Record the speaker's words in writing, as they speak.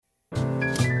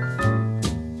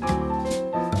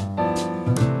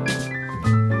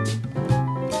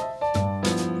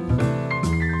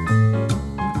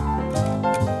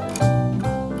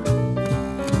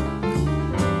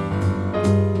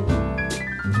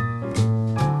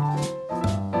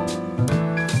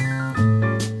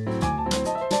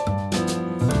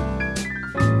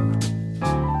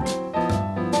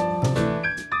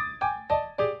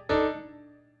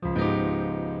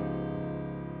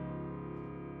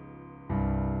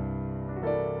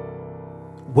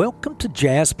Welcome to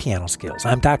Jazz Piano Skills.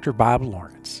 I'm Dr. Bob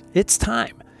Lawrence. It's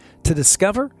time to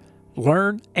discover,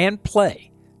 learn, and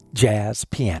play jazz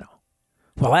piano.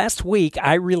 Well, last week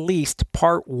I released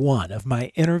part 1 of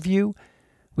my interview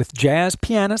with jazz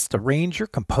pianist, arranger,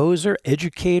 composer,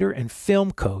 educator, and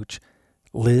film coach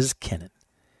Liz Kinnan.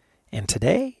 And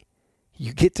today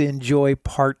you get to enjoy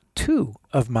part 2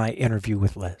 of my interview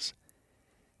with Liz.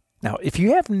 Now, if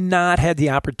you have not had the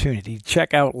opportunity to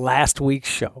check out last week's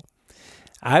show,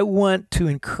 I want to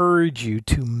encourage you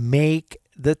to make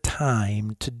the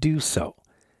time to do so.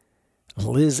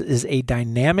 Liz is a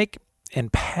dynamic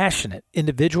and passionate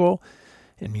individual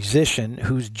and musician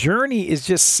whose journey is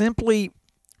just simply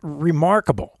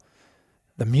remarkable.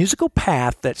 The musical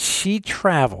path that she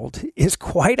traveled is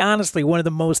quite honestly one of the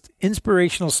most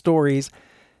inspirational stories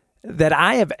that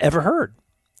I have ever heard.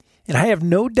 And I have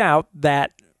no doubt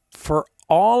that for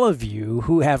all of you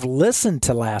who have listened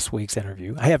to last week's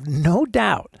interview, I have no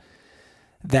doubt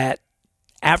that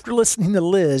after listening to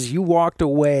Liz, you walked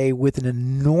away with an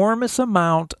enormous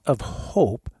amount of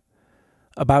hope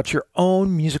about your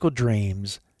own musical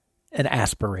dreams and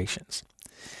aspirations.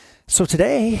 So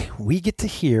today, we get to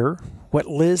hear what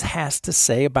Liz has to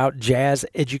say about jazz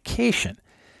education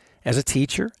as a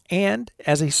teacher and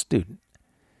as a student.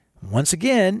 Once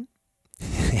again,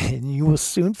 and you will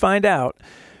soon find out,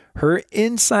 her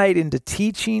insight into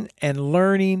teaching and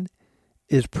learning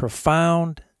is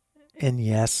profound and,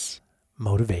 yes,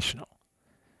 motivational.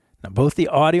 Now, both the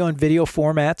audio and video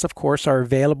formats, of course, are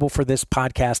available for this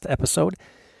podcast episode.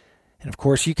 And, of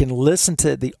course, you can listen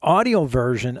to the audio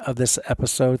version of this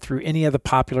episode through any of the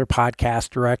popular podcast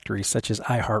directories, such as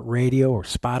iHeartRadio or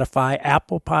Spotify,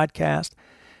 Apple Podcast,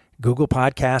 Google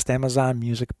Podcast, Amazon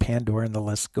Music, Pandora, and the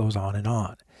list goes on and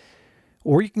on.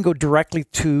 Or you can go directly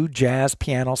to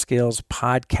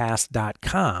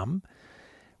jazzpianoskillspodcast.com,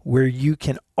 where you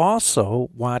can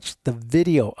also watch the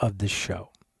video of the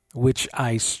show, which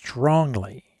I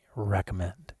strongly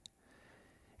recommend.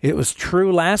 It was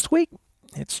true last week.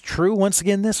 It's true once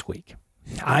again this week.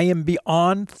 I am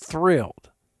beyond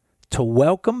thrilled to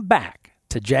welcome back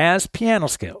to Jazz Piano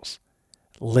Skills,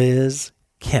 Liz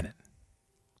Kinnan.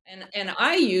 And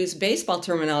I use baseball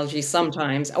terminology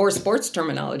sometimes, or sports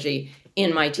terminology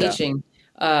in my teaching,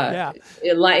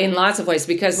 in lots of ways,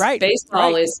 because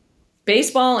baseball is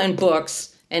baseball and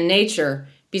books and nature.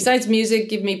 Besides music,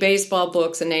 give me baseball,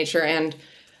 books, and nature. And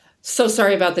so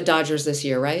sorry about the Dodgers this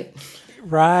year, right?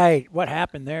 Right. What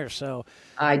happened there? So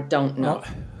I don't know. Well,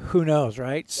 who knows,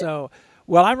 right? So,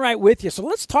 well, I'm right with you. So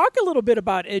let's talk a little bit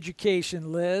about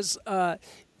education, Liz.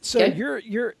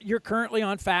 You're currently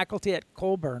on faculty at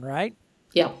Colburn, right?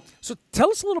 Yeah. So tell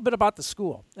us a little bit about the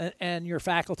school and your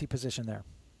faculty position there.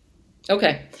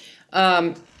 Okay.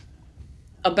 Let's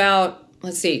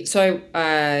see. So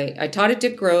I taught at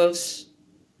Dick Groves.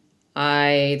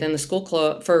 Then the school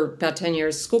closed for about 10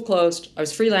 years. School closed. I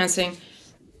was freelancing,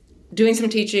 doing some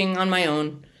teaching on my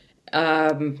own.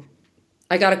 I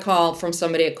got a call from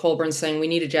somebody at Colburn saying, we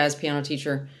need a jazz piano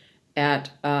teacher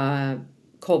at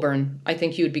Colburn. I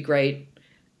think you would be great.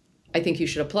 I think you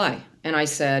should apply. And I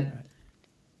said,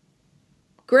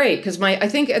 great, because I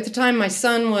think at the time I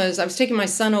was taking my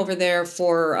son over there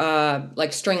for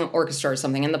like string orchestra or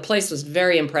something, and the place was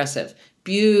very impressive.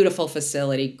 Beautiful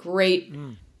facility, great,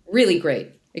 really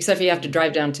great, except you have to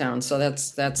drive downtown, so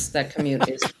that commute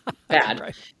is bad.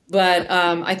 Right. But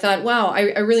I thought, wow,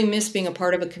 I really miss being a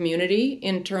part of a community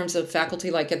in terms of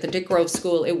faculty. Like at the Dick Grove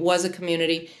School, it was a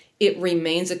community. It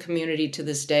remains a community to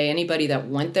this day. Anybody that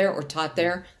went there or taught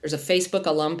there, there's a Facebook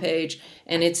alum page,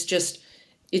 and it's just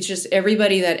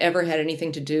everybody that ever had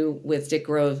anything to do with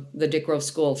the Dick Grove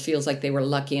School feels like they were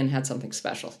lucky and had something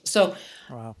special. So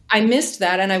wow. I missed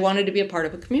that, and I wanted to be a part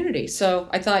of a community. So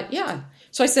I thought, yeah.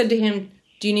 So I said to him,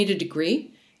 do you need a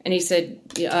degree? And he said,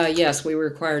 yes, we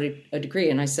required a degree.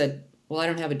 And I said, well, I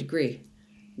don't have a degree.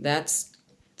 That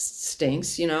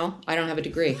stinks, I don't have a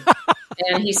degree.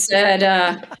 And he said,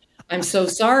 I'm so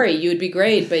sorry. You would be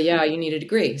great, but yeah, you need a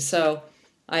degree. So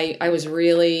I was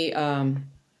really,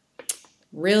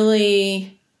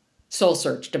 really soul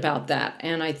searched about that.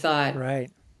 And I thought,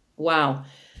 wow,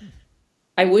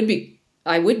 I would be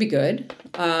good.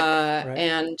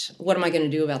 And what am I going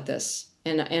to do about this?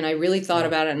 And I really thought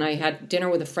about it, and I had dinner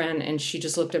with a friend, and she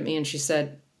just looked at me and she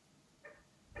said,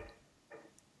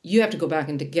 you have to go back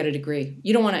and get a degree.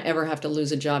 You don't want to ever have to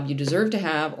lose a job you deserve to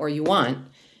have or you want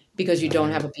because you don't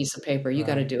have a piece of paper. You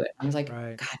got to do it. I was like,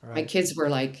 God, my kids were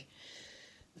like,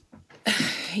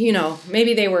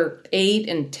 maybe they were 8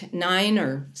 and 9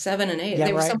 or 7 and 8. Yeah,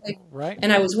 they were something. Right.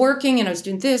 And I was working and I was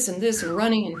doing this and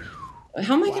running. And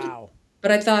how am I going to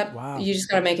But I thought, Wow. you just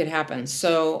got to make it happen.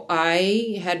 So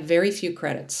I had very few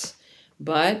credits,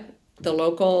 but the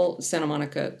local Santa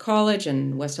Monica College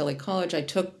and West LA College, I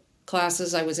took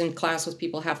classes. I was in class with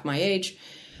people half my age.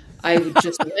 I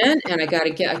just went, and I got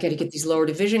to get these lower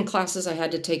division classes. I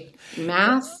had to take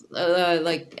math,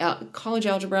 college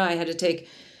algebra. I had to take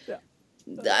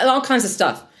all kinds of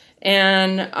stuff.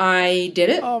 And I did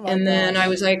it. Oh my And then gosh. I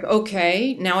was like,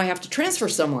 okay, now I have to transfer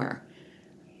somewhere.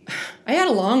 I had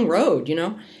a long road,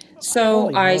 So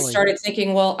Holy I moly. started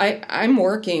thinking, well, I'm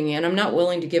working, and I'm not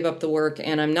willing to give up the work,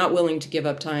 and I'm not willing to give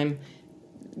up time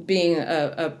being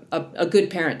a good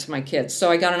parent to my kids.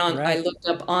 So I I Right. looked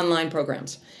up online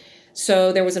programs.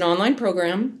 So there was an online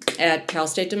program at Cal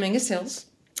State Dominguez Hills,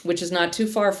 which is not too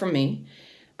far from me.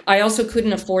 I also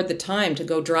couldn't afford the time to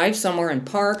go drive somewhere and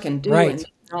park and do Right. and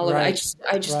all of it. Right.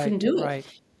 I just Right. couldn't do it. Right.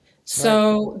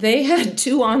 So they had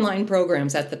two online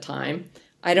programs at the time.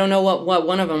 I don't know what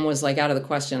one of them was like out of the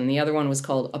question. The other one was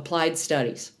called Applied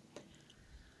Studies.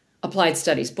 Applied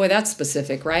Studies. Boy, that's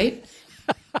specific, right?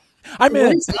 I'm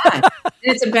What in. is that?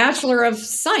 It's a Bachelor of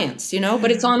Science, but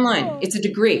it's online. It's a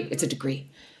degree. It's a degree.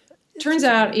 Turns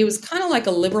out it was kind of like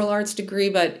a liberal arts degree,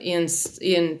 but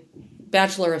in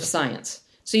Bachelor of Science.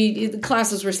 So the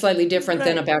classes were slightly different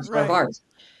than a Bachelor of Right. Arts.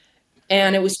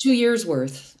 And it was 2 years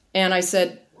worth. And I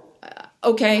said,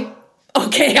 okay, I'll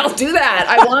do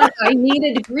that. I need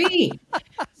a degree.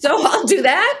 So I'll do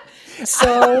that.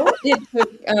 So it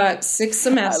took 6 I love it.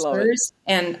 semesters,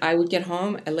 and I would get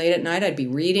home late at night. I'd be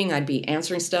reading. I'd be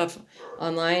answering stuff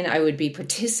online. I would be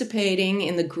participating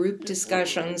in the group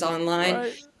discussions online.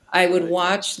 Right. I would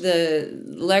watch the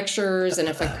lectures, and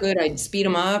if I could, I'd speed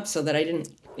them up so that I didn't,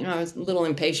 I was a little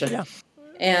impatient. Yeah.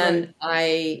 And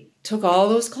I took all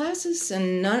those classes,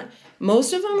 and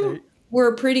most of them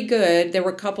were pretty good. There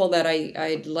were a couple that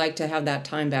I'd like to have that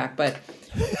time back, but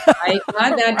I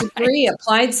got that degree,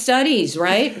 Applied Studies,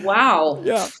 right? Wow.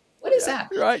 Yeah. What is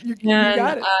that? Right. You And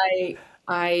got it.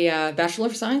 I Bachelor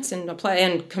of Science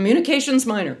and Communications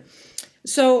minor.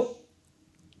 So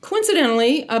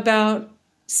coincidentally, about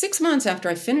 6 months after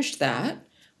I finished that,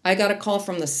 I got a call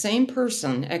from the same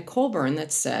person at Colburn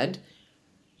that said,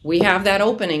 we have that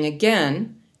opening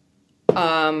again,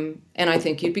 and I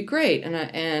think you'd be great.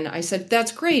 And I said,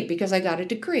 that's great, because I got a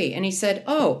degree. And he said,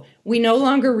 oh, we no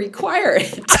longer require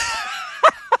it.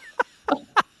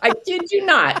 I kid you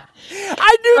not.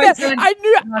 I knew I that. said,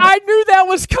 I knew that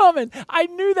was coming. I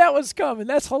knew that was coming.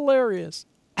 That's hilarious.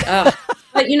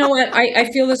 But you know what?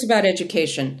 I feel this about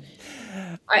education.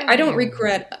 I don't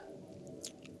regret,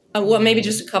 well, maybe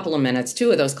just a couple of minutes,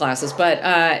 2 of those classes,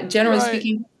 but generally Right.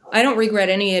 speaking, I don't regret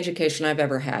any education I've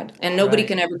ever had, and nobody Right.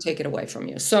 can ever take it away from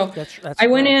you. So That's I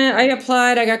went right. in, I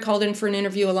applied, I got called in for an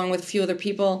interview along with a few other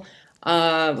people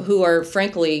who are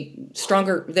frankly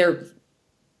stronger.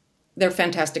 They're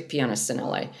fantastic pianists in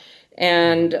LA.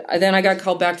 And then I got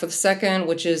called back for the second,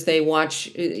 which is they watch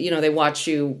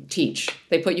you teach.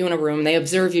 They put you in a room, they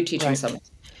observe you teaching Right. something.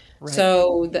 Right.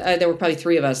 So there were probably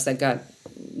 3 of us that got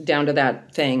down to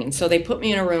that thing. And so they put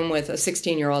me in a room with a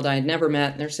 16-year-old I had never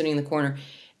met, and they're sitting in the corner.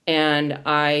 And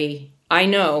I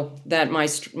know that my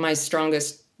strength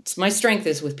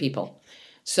is with people.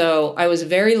 So I was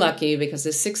very lucky, because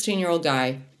this 16-year-old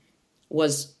guy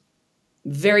was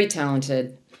very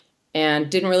talented and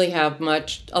didn't really have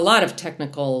a lot of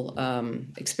technical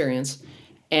experience,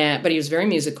 but he was very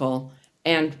musical,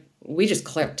 and we just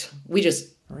clicked. We just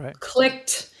Right.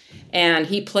 clicked, and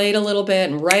he played a little bit,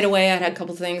 and right away I had a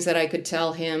couple things that I could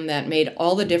tell him that made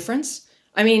all the difference.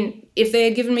 I mean, if they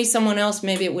had given me someone else,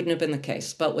 maybe it wouldn't have been the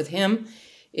case, but with him,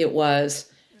 it was.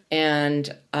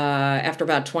 And after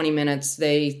about 20 minutes,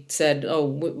 they said, "Oh,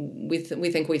 we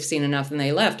think we've seen enough," and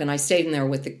they left. And I stayed in there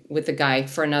with the guy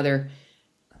for another,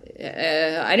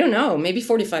 I don't know, maybe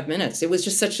 45 minutes. It was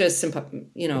just such a simple,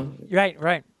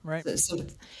 Right.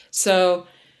 So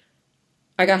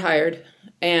I got hired,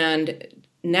 and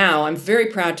now I'm very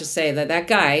proud to say that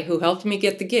guy who helped me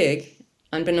get the gig,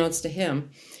 unbeknownst to him,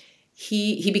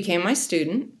 he became my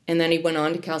student, and then he went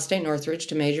on to Cal State Northridge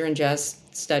to major in jazz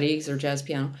studies or jazz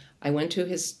piano. I went to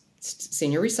his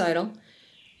senior recital.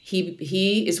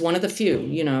 He is one of the few,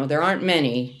 there aren't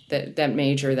many that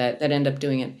major that end up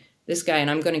doing it. This guy,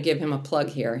 and I'm going to give him a plug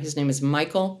here, his name is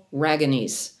Michael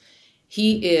Raganese.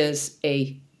 He is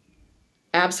a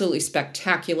absolutely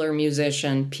spectacular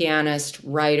musician, pianist,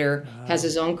 writer, has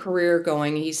his own career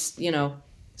going. He's,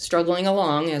 struggling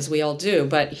along, as we all do,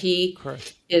 but he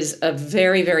Correct. is a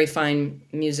very, very fine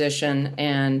musician,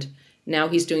 and now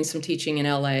he's doing some teaching in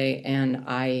LA, and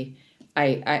I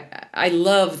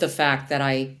love the fact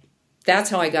that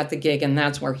that's how I got the gig, and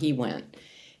that's where he went.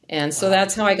 And so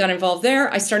that's how I got involved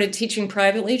there. I started teaching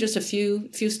privately, just a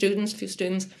few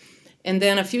students. And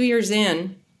then a few years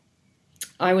in,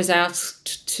 I was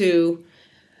asked to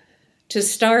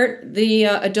start the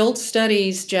adult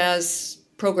studies jazz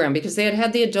program, because they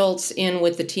had the adults in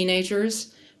with the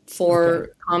teenagers for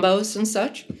combos and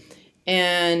such.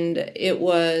 And it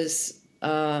was, they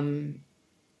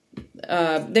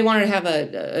wanted to have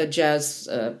a jazz,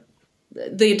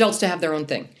 the adults to have their own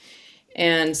thing.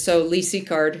 And so Lee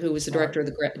Seacard, who was the director of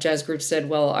the jazz group, said,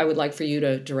 well, I would like for you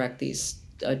to direct these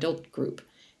adult group.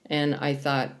 And I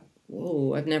thought,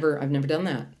 whoa, I've never done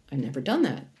that. I've never done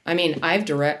that. I mean,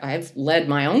 I've led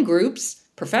my own groups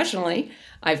professionally.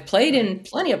 I've played in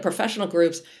plenty of professional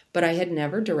groups, but I had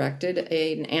never directed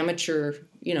an amateur,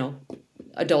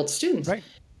 adult students. Right.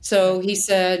 So he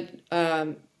said,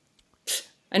 I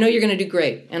know you're going to do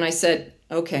great. And I said,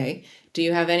 okay, do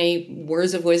you have any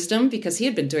words of wisdom? Because he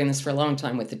had been doing this for a long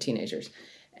time with the teenagers.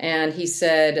 And he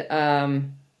said,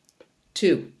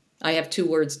 2. I have 2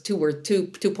 words,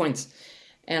 2 points.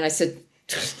 And I said,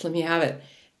 let me have it.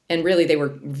 And really, they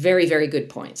were very, very good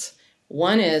points.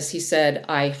 One is, he said,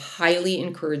 I highly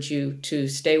encourage you to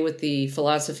stay with the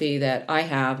philosophy that I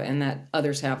have and that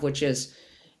others have, which is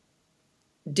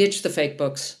ditch the fake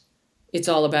books. It's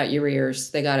all about your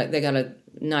ears. They gotta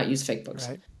not use fake books.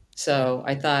 Right. So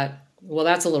I thought, well,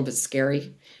 that's a little bit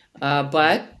scary.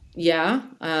 But yeah,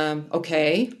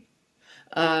 okay.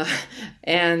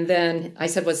 And then I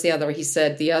said, what's the other? He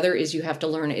said, the other is you have to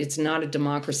learn it's not a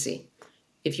democracy.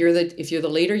 If you're the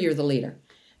leader, you're the leader.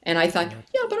 And I thought,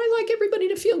 yeah, but I like everybody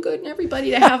to feel good and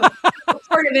everybody to have a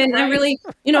part of it. And I really,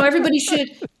 everybody should.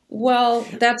 Well,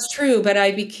 that's true. But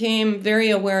I became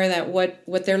very aware that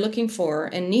what they're looking for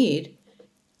and need,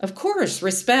 of course,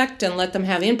 respect and let them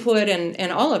have input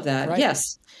and all of that. Right.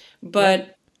 Yes.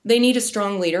 But they need a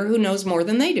strong leader who knows more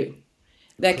than they do,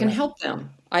 that can help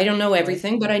them. I don't know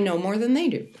everything, but I know more than they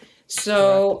do.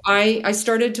 So I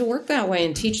started to work that way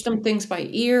and teach them things by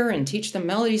ear and teach them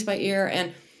melodies by ear.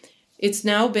 And it's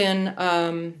now been,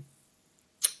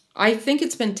 I think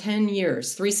it's been 10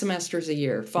 years, 3 semesters a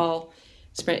year, fall,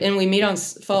 spring, and we meet on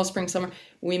fall, spring, summer.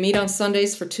 We meet on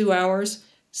Sundays for 2 hours.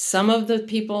 Some of the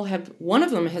people one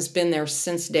of them has been there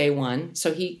since day one.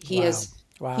 So he has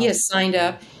signed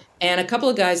up, and a couple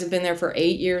of guys have been there for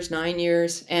 8 years, 9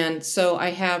 years. And so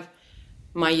I have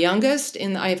my youngest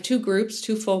I have 2 groups,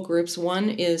 2 full groups.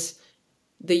 One is,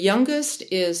 the youngest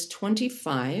is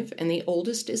 25 and the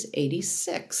oldest is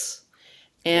 86.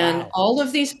 And all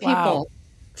of these people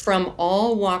from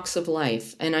all walks of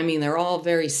life, and I mean, they're all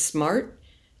very smart,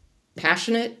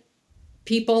 passionate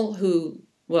people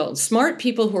smart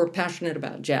people who are passionate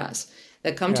about jazz,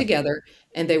 that come together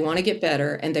and they want to get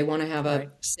better and they want to have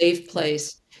a safe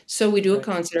place. So we do a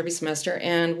concert every semester,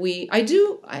 and I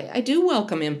do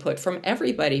welcome input from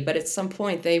everybody, but at some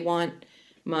point they want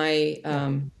my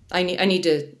I need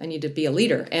to be a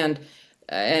leader, and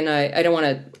I don't want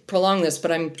to prolong this,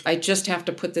 but I just have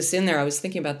to put this in there. I was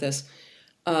thinking about this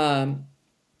during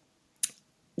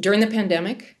the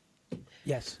pandemic.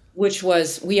 Yes. Which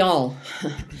was,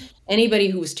 anybody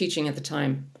who was teaching at the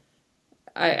time,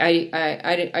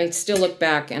 I still look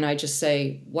back and I just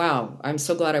say, wow, I'm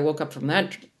so glad I woke up from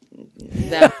that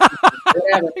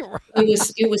whatever.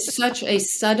 It was such a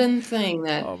sudden thing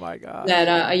that, oh my God, that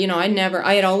I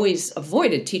had always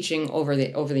avoided teaching over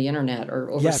the internet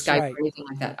or over Skype or anything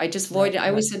like that. I just avoided. I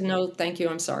always said, no, thank you,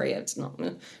 I'm sorry, it's not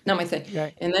my thing.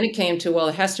 Right. And then it came to, well,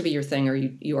 it has to be your thing or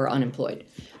you are unemployed.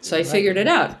 So I figured it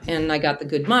out, and I got the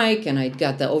good mic, and I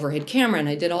got the overhead camera, and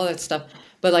I did all that stuff.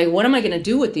 But like, what am I going to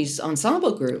do with these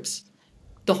ensemble groups?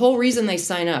 The whole reason they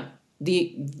sign up,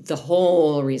 the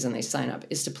whole reason they sign up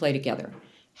is to play together.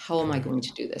 How am I going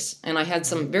to do this? And I had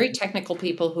some very technical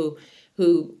people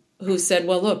who said,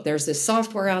 well, look, there's this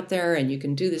software out there, and you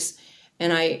can do this.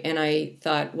 And I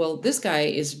thought, well, this guy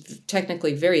is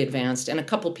technically very advanced, and a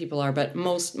couple of people are, but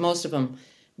most of them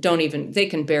they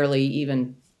can barely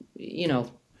even,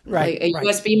 a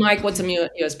USB mic, what's a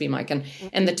USB mic?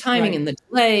 And the timing and the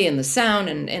delay and the sound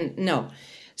and no.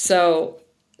 So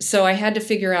I had to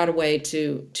figure out a way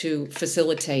to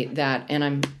facilitate that.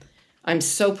 And I'm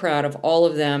so proud of all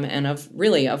of them and of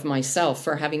myself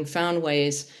for having found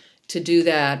ways to do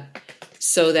that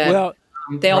so that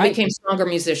they all became stronger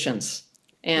musicians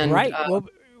and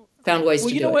found ways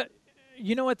to do it.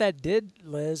 You know what that did,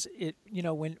 Liz?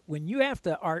 When you have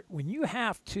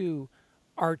to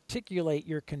articulate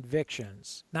your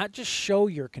convictions, not just show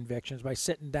your convictions by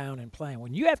sitting down and playing.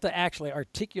 When you have to actually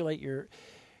articulate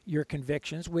your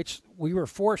convictions, which we were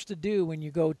forced to do when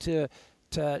you go to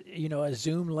a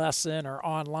Zoom lesson or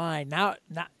online.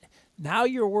 Now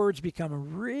your words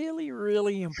become really,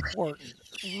 really important.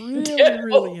 Really,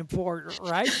 really important,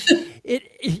 right?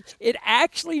 It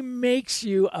actually makes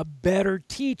you a better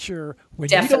teacher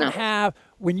Definitely.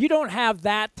 when you don't have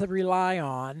that to rely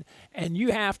on, and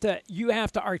you have to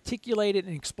articulate it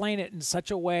and explain it in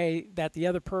such a way that the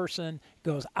other person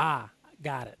goes,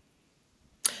 got it.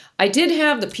 I did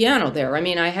have the piano there. I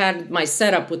mean, I had my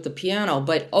setup with the piano,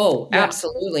 but Yeah,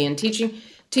 absolutely. And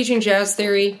teaching jazz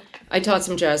theory, I taught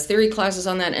some jazz theory classes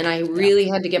on that, and I yeah, really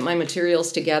had to get my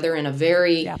materials together in a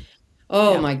very yeah,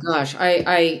 oh yeah. my gosh.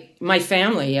 My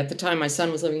family at the time, my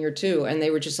son was living here too, and they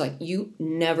were just like, you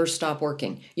never stop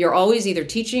working. You're always either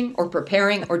teaching or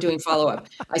preparing or doing follow up.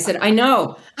 I said, I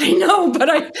know, but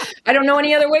I don't know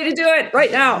any other way to do it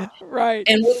right now. Right,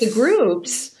 And with the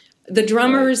groups, the right,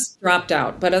 drummers dropped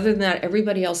out. But other than that,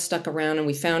 everybody else stuck around and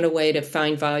we found a way to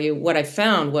find value. What I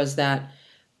found was that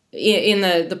in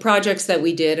the projects that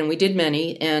we did, and we did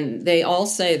many, and they all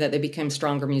say that they became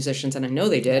stronger musicians, and I know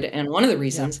they did. yep, And one of the yep.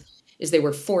 reasons is they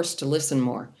were forced to listen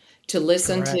more, to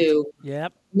listen Correct. to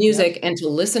Yep, yep, music and to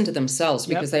listen to themselves yep.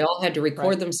 because they all had to Right,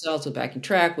 record themselves with backing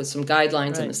track with some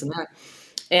guidelines and right. this and that.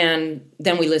 And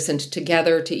then we listened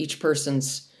together to each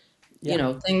person's, Yeah,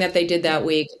 thing that they did that yeah,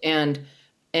 week. And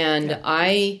yeah.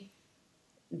 I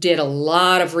did a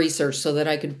lot of research so that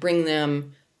I could bring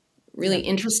them really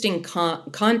Yeah, interesting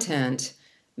content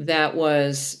that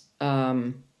was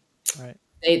right.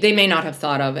 they may not have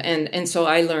thought of, and so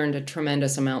I learned a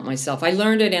tremendous amount myself. I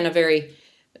learned it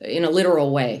in a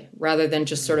literal way rather than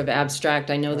just sort Mm, of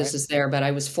abstract. I know this right, is there, but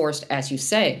I was forced, as you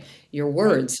say, your right.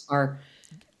 words are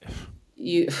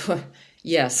you.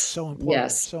 Yes, So important,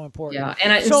 yes, so important. yeah,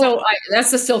 and So, so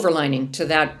that's the silver lining to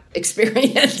that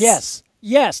experience. yes,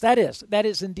 yes, that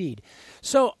is indeed.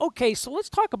 So, okay, so let's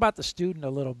talk about the student a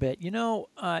little bit.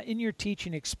 In your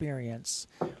teaching experience,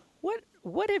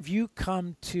 what have you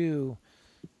come to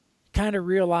kind of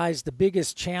realize the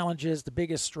biggest challenges, the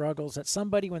biggest struggles that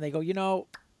somebody when they go,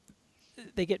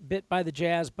 they get bit by the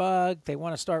jazz bug, they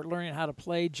want to start learning how to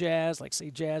play jazz, like say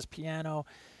jazz piano.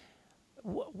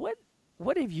 What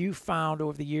what have you found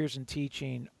over the years in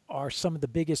teaching are some of the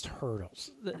biggest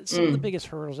hurdles? Some of the Mm. biggest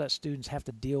hurdles that students have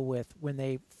to deal with when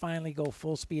they finally go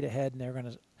full speed ahead and they're going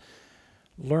to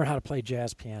learn how to play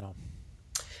jazz piano.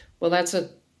 Well, that's a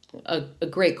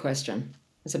great question.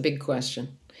 It's a big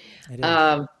question. It is.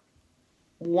 Um,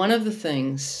 One of the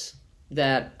things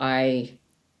that I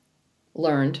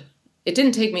learned, it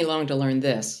didn't take me long to learn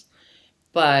this,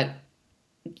 but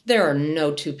there are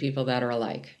no two people that are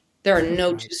alike. There are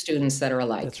no Right. two students that are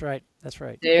That's alike. right. That's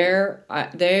right.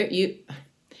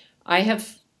 I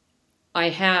have, I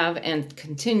have, and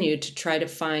continue to try to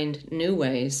find new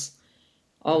ways,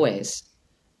 Right. always,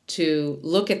 to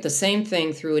look at the same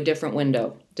thing through a different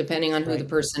window, depending on who the Right.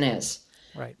 person is.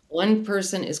 Right. One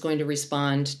person is going to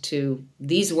respond to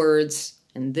these words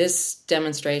and this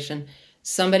demonstration.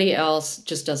 Somebody else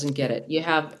just doesn't get it. You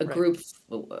have a Right. group,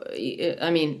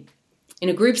 I mean, in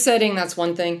a group setting, that's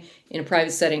one thing. In a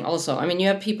private setting, also. I mean, you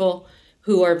have people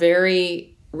who are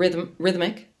very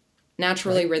rhythmic,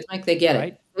 naturally Right. rhythmic. They get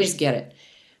Right. it. They just get it.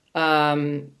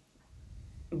 Um,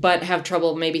 but have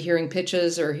trouble maybe hearing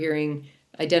pitches or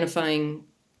identifying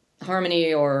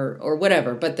harmony or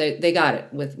whatever. But they got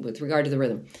it with regard to the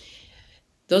rhythm.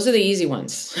 Those are the easy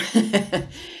ones.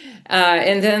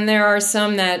 And then there are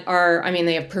some that are, I mean,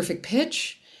 they have perfect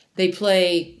pitch. They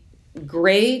play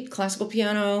great classical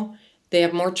piano. They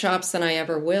have more chops than I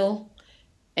ever will.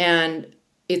 And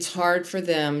it's hard for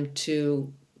them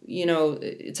to,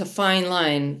 it's a fine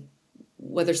line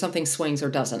whether something swings or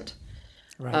doesn't.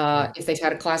 Right. Right. If they've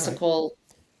had a Right. classical,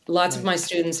 lots of Right. my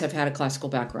students have had a classical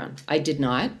background. I did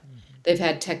not. Hmm. They've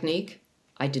had technique.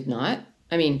 I did not.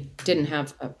 I mean, didn't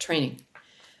have training.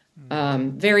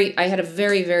 I had a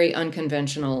very, very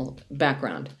unconventional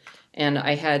background, and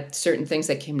I had certain things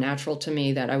that came natural to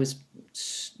me that I was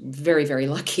very, very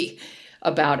lucky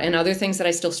about, and other things that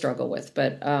I still struggle with.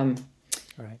 But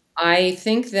Right. I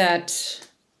think that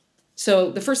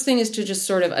so the first thing is to just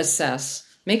sort of assess,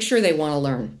 make sure they want to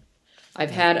learn. I've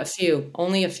Right. had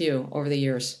only a few over the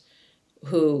years,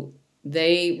 who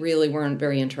they really weren't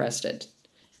very interested,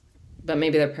 but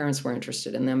maybe their parents were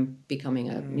interested in them becoming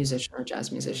a Hmm. musician or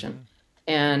jazz musician. Hmm. Hmm.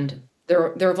 And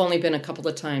there have only been a couple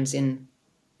of times in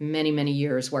many, many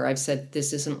years where I've said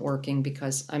this isn't working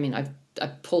because I mean I've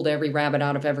pulled every rabbit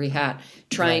out of every hat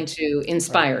trying Right. to Right.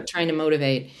 inspire, trying to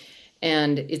motivate.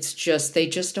 And it's just they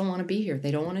just don't want to be here.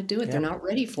 They don't want to do it. They're Yep. not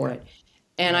ready for Yep. it.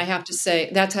 And I Yep. have to say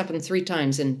that's happened 3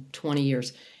 times in 20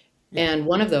 years. Yeah. And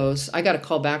one of those, I got a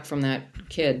call back from that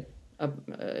kid.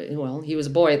 Well, he was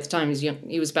a boy at the time. He was young.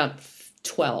 He was about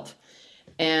 12,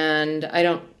 And I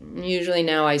don't usually,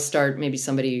 now I start maybe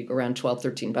somebody around 12,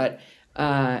 13, but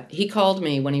he called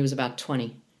me when he was about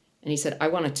 20 and he said, I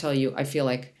want to tell you, I feel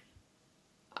like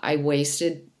I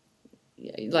wasted,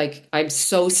 like, I'm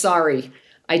so sorry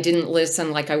I didn't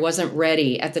listen, like I wasn't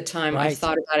ready at the time. Right. I've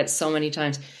thought about it so many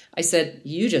times. I said,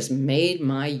 you just made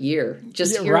my year.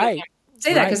 Just Yeah, hearing right. him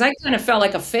say that, because I kind of felt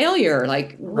like a failure.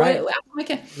 Like, Right. what? How come I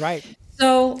can't? Right.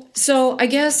 So I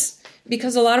guess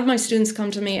because a lot of my students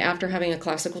come to me after having a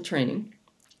classical training,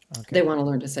 they want to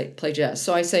learn to play jazz.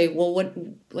 So I say, well,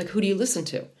 who do you listen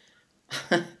to?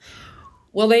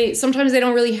 Well, sometimes they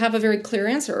don't really have a very clear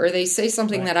answer, or they say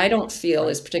something that I don't feel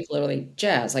is particularly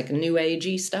jazz, like new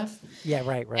agey stuff. Yeah,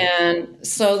 right. And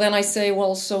so then I say,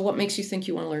 well, so what makes you think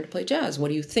you want to learn to play jazz? What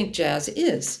do you think jazz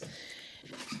is?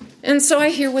 And so I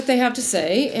hear what they have to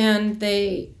say, and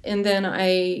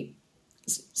then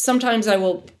sometimes I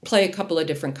will play a couple of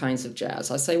different kinds of jazz.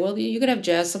 I'll say, well, you could have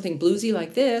jazz, something bluesy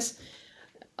like this.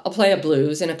 I'll play a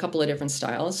blues in a couple of different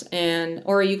styles,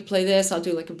 or you could play this. I'll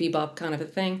do like a bebop kind of a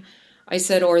thing. I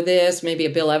said, or this, maybe a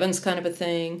Bill Evans kind of a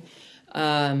thing.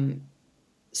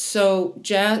 So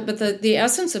jazz, but the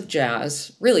essence of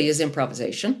jazz really is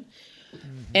improvisation.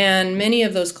 Mm-hmm. And many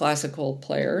of those classical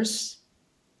players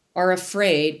are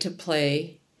afraid to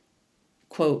play,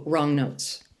 quote, wrong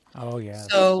notes. Oh, yeah.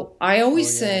 So I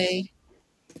always say,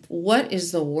 what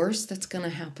is the worst that's going to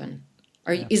happen?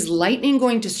 Is lightning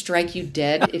going to strike you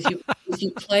dead if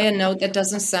you play a note that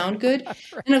doesn't sound good?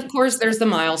 Right. And of course, there's the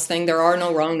Miles thing. There are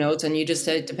no wrong notes, and you just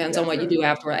say it depends on what you do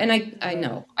afterward. And I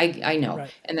know,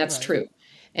 and that's true.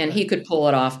 And he could pull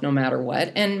it off no matter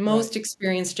what. And most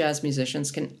experienced jazz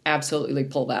musicians can absolutely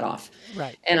pull that off.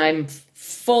 Right. And I'm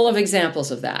full of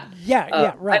examples of that.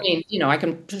 Yeah, right. I mean, I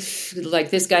can,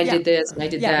 like, this guy did this, and I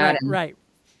did that. Right.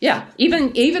 Yeah,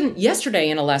 even yesterday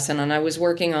in a lesson, and I was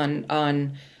working on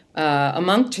a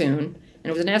monk tune,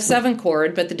 and it was an F7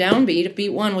 chord, but the downbeat, beat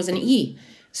one, was an E.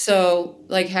 So,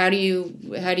 like, how do you?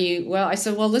 Well, I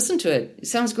said, well, listen to it. It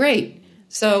sounds great.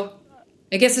 So,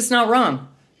 I guess it's not wrong.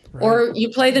 Right. Or you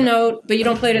play the note, but you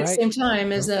don't play it at the same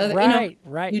time as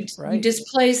you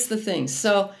displace the things.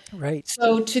 So,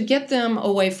 so to get them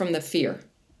away from the fear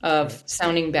of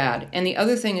sounding bad, and the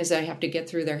other thing is I have to get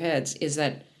through their heads is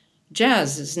that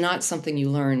jazz is not something you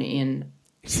learn in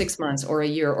 6 months or a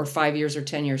year or 5 years or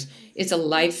 10 years. It's a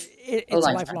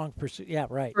lifelong pursuit. Yeah,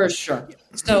 right. For sure.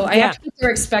 So I have to keep their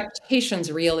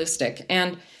expectations realistic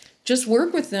and just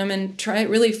work with them and try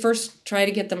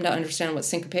to get them to understand what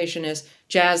syncopation is,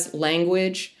 jazz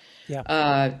language,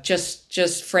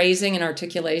 just phrasing and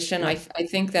articulation. I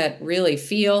think that really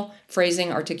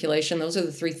phrasing, articulation, those are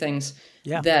the three things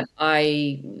that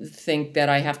I think that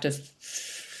I have to,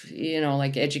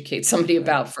 educate somebody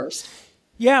about first.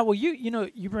 Yeah, well,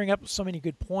 you bring up so many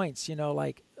good points.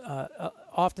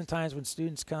 Oftentimes when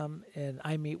students come and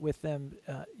I meet with them,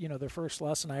 their first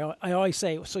lesson, I always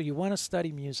say, so you want to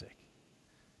study music?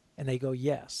 And they go,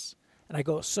 yes. And I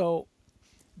go, so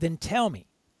then tell me,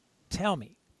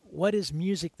 what is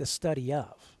music the study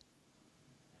of?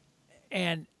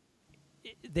 And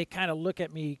they kind of look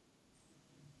at me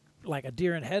like a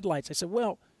deer in headlights. I said,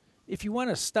 well, if you want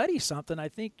to study something, I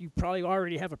think you probably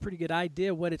already have a pretty good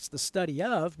idea what it's the study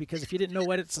of, because if you didn't know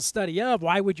what it's the study of,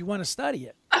 why would you want to study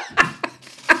it?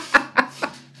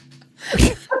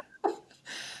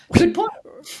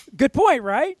 Good point,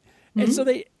 right? Mm-hmm. And so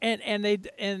they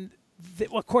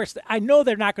of course, I know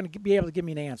they're not going to be able to give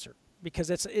me an answer, because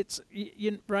it's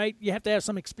right. You have to have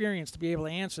some experience to be able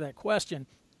to answer that question.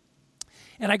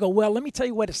 And I go, well, let me tell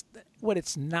you what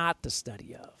it's not the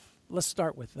study of. Let's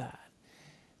start with that.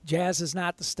 Jazz is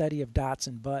not the study of dots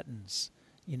and buttons.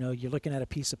 You're looking at a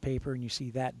piece of paper and you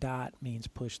see that dot means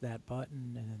push that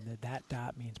button, and then that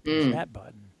dot means push that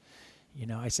button.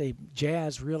 I say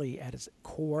jazz really at its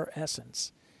core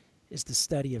essence is the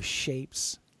study of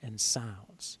shapes and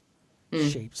sounds.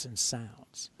 Shapes and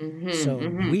sounds. So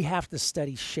we have to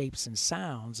study shapes and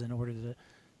sounds in order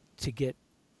to get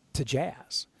to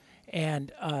jazz.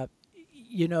 And,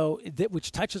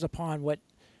 which touches upon what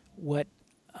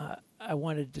I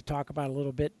wanted to talk about a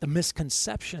little bit, the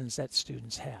misconceptions that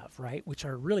students have, right, which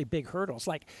are really big hurdles,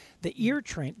 like the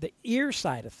ear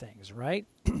side of things, right?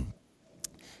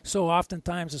 So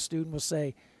oftentimes a student will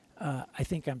say, I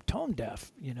think I'm tone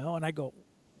deaf, and I go,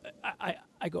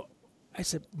 I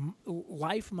said,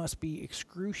 life must be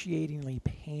excruciatingly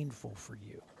painful for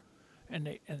you. And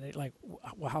they like,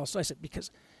 well, how so? I said,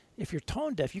 because if you're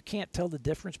tone deaf, you can't tell the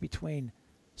difference between,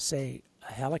 say,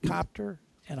 a helicopter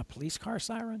and a police car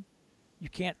siren. You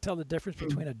can't tell the difference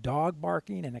between a dog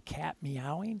barking and a cat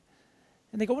meowing.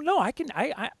 And they go, well, no, I can.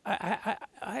 I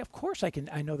of course I can.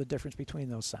 I know the difference between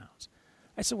those sounds.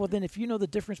 I said, well, then if you know the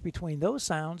difference between those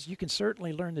sounds, you can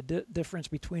certainly learn the difference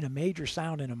between a major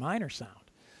sound and a minor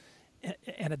sound,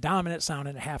 and a dominant sound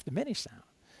and a half diminished sound.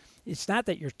 It's not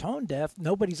that you're tone deaf.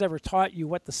 Nobody's ever taught you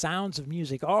what the sounds of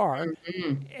music are,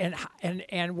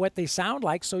 and what they sound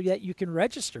like, so that you can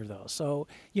register those. So,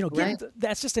 Right.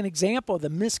 that's just an example of the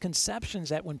misconceptions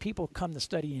that when people come to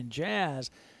study in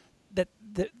jazz,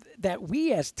 that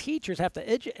we as teachers have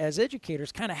to, as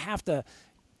educators, kind of have to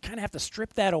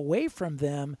strip that away from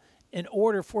them in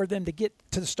order for them to get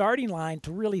to the starting line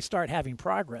to really start having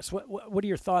progress. What are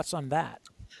your thoughts on that?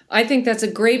 I think that's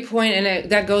a great point, and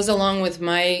that goes along with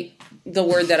the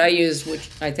word that I use, which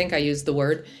I think I used the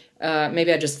word.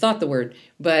 Maybe I just thought the word,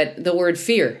 but the word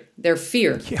fear. Their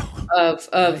fear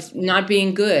of not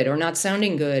being good or not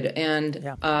sounding good,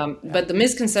 and but the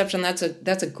misconception, that's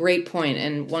a great point,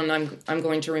 and one I'm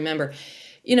going to remember.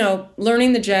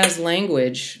 Learning the jazz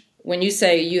language. When you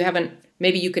say you haven't.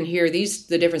 Maybe you can hear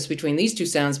the difference between these two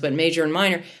sounds, but major and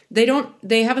minor, they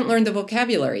haven't learned the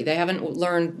vocabulary. They haven't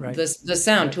learned the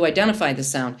sound to identify the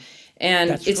sound.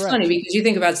 And it's funny because you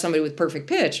think about somebody with perfect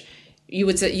pitch,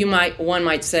 one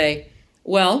might say,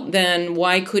 well, then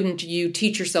why couldn't you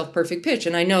teach yourself perfect pitch?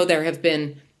 And I know there have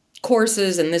been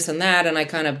courses and this and that, and I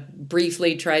kind of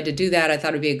briefly tried to do that. I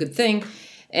thought it'd be a good thing.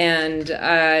 And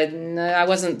I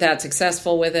wasn't that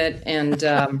successful with it, and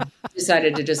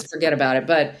decided to just forget about it.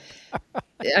 But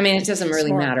I mean, it doesn't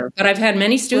really matter. But I've had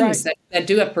many students that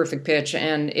do have perfect pitch,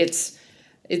 and that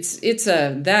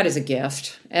is a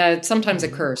gift. Sometimes a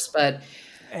curse, but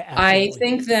absolutely. I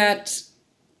think that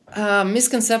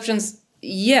misconceptions.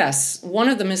 Yes, one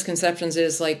of the misconceptions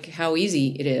is like how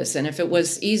easy it is, and if it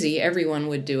was easy, everyone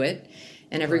would do it,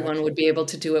 and everyone would be able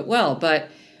to do it well. But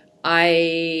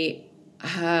I've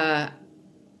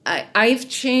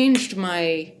changed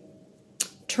my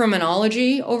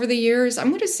terminology over the years. I'm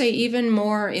going to say even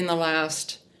more in the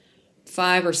last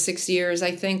 5 or 6 years.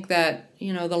 I think that,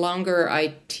 the longer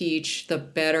I teach, the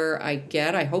better I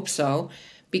get. I hope so,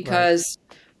 because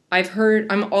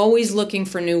I'm always looking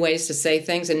for new ways to say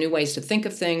things and new ways to think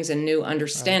of things and new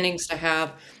understandings to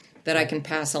have that I can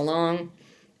pass along.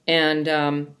 And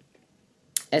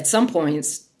at some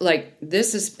points, like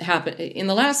this has happened in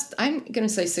the last, I'm going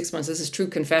to say 6 months. This is true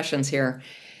confessions here.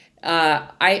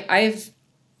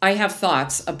 I have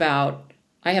thoughts about,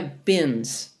 I have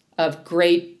bins of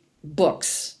great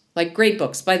books, like great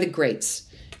books by the greats,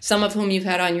 some of whom you've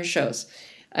had on your shows.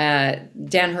 Dan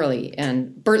Hurley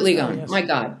and Bert Ligon. Yes. My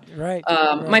God. Right.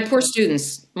 My poor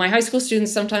students, my high school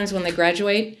students, sometimes when they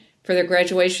graduate, for their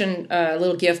graduation, a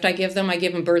little gift I give them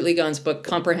Bert Ligon's book,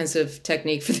 Comprehensive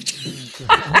Technique for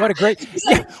the What a great,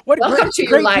 welcome to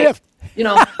your life, gift.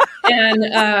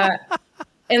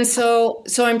 And so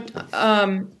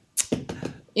I'm,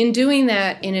 in doing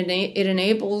that, it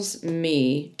enables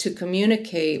me to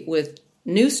communicate with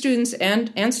new students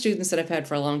and students that I've had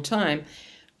for a long time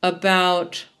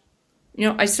about,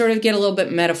 I sort of get a little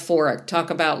bit metaphoric,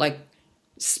 talk about like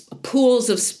pools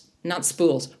of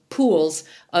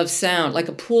sound, like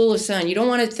a pool of sound. You don't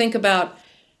want to think about,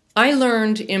 I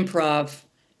learned improv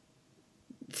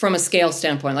from a scale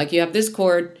standpoint. Like you have this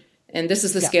chord and this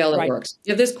is the scale that works.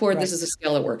 You have this chord, this is the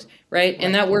scale that works, right?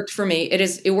 And that worked for me.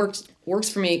 It works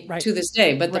for me to this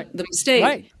day. But the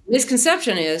mistake,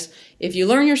 misconception is if you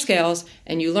learn your scales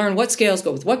and you learn what scales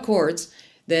go with what chords,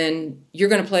 then you're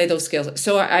going to play those scales.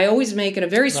 So I always make it a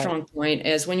very strong point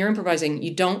as when you're improvising,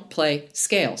 you don't play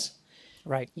scales.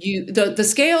 Right. The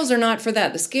scales are not for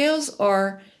that. The scales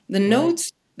are the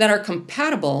notes that are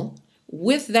compatible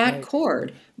with that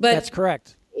chord. But that's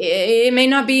correct. It may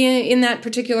not be in that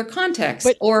particular context,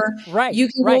 or you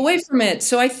can go away from it.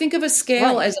 So I think of a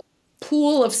scale as a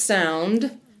pool of sound,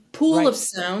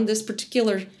 this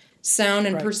particular sound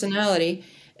and personality.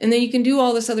 And then you can do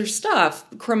all this other stuff,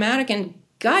 chromatic, and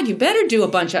God, you better do a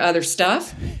bunch of other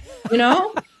stuff,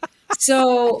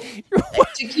 So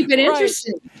to keep it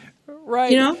interesting.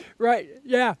 Right. Right.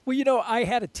 Yeah. Well, I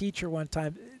had a teacher one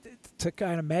time to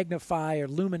kind of magnify or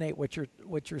illuminate what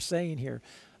you're saying here.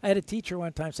 I had a teacher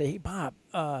one time say, "Hey, Bob,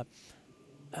 let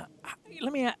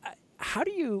me. How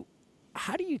do you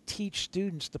teach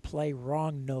students to play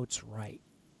wrong notes right?"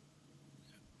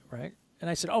 Right. And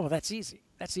I said, "Oh, well, that's easy.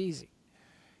 That's easy."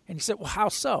 And he said, "Well, how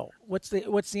so? What's the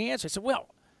answer?" I said, "Well,"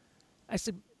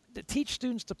 to teach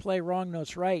students to play wrong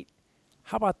notes right.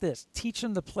 How about this? Teach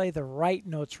them to play the right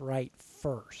notes right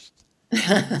first.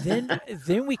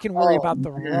 then we can worry about the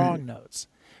wrong notes,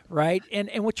 right? And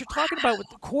what you're talking about with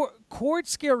the chord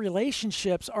scale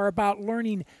relationships are about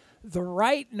learning the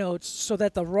right notes so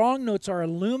that the wrong notes are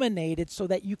illuminated so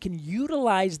that you can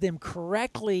utilize them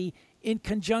correctly in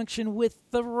conjunction with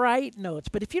the right notes.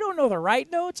 But if you don't know the right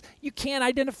notes, you can't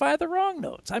identify the wrong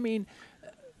notes. I mean,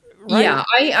 right? Yeah,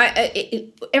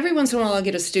 every once in a while I'll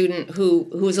get a student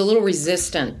who is a little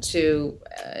resistant to,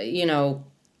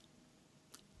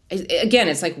 again,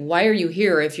 it's like, why are you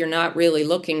here if you're not really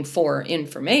looking for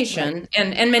information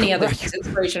and many other things,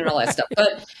 inspiration and all that stuff.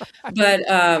 But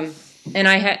and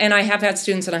I have had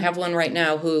students, and I have one right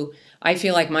now who I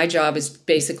feel like my job is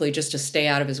basically just to stay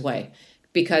out of his way,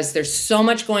 because there's so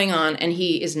much going on and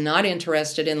he is not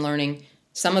interested in learning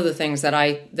some of the things that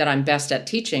I'm best at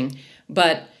teaching,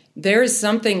 but there is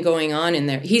something going on in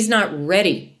there. He's not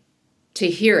ready to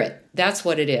hear it. That's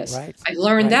what it is. Right. I've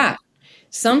learned that.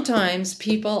 Sometimes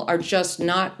people are just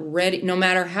not ready, no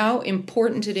matter how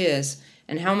important it is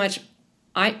and how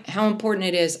important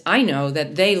it is. I know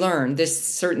that they learn this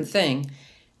certain thing,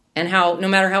 and how, no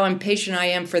matter how impatient I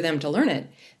am for them to learn it,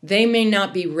 they may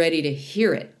not be ready to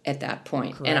hear it at that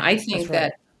point. Correct. And I think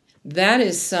that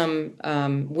is some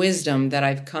wisdom that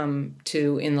I've come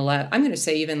to in I'm going to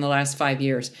say even the last 5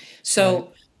 years.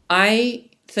 So I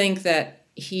think that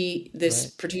this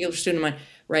particular student of mine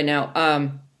right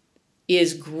now,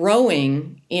 is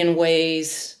growing in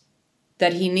ways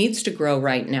that he needs to grow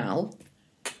right now.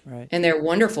 Right. And they're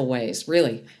wonderful ways,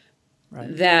 really,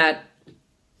 that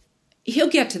he'll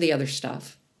get to the other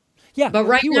stuff. Yeah. But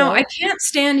right now, I can't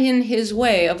stand in his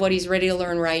way of what he's ready to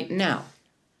learn right now.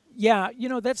 Yeah,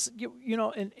 that's,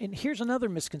 and here's another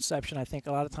misconception, I think,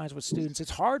 a lot of times with students.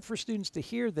 It's hard for students to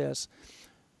hear this,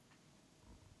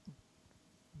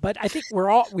 but I think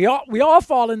we all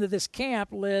fall into this camp,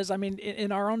 Liz. I mean,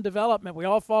 in our own development, we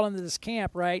all fall into this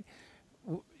camp, right?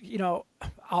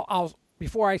 I'll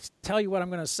before I tell you what I'm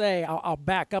going to say, I'll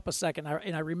back up a second.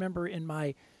 I remember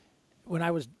when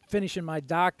I was finishing my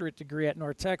doctorate degree at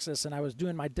North Texas, and I was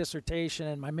doing my dissertation,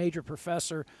 and my major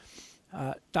professor,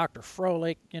 Dr.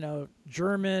 Froelich,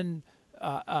 German,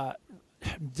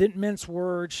 didn't mince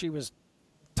words. She was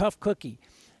tough cookie,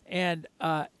 and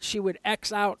she would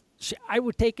X out. I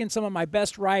would take in some of my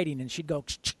best writing, and she'd go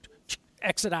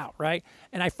X it out, right?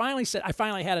 And I finally said, I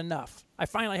finally had enough.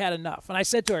 And I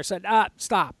said to her,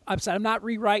 stop. I said, I'm not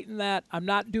rewriting that. I'm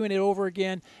not doing it over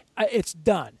again. It's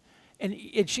done. And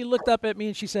she looked up at me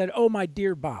and she said, oh, my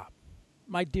dear Bob.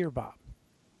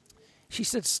 She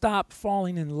said, stop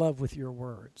falling in love with your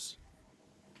words.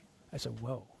 I said,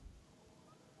 whoa.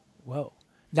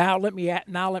 Now let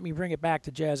me bring it back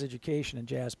to jazz education and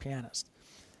jazz pianist.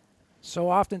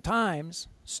 So oftentimes,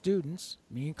 students,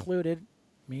 me included,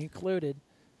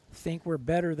 think we're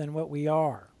better than what we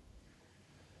are.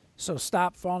 So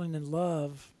stop falling in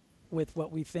love with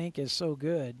what we think is so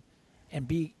good, and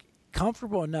be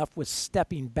comfortable enough with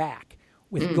stepping back,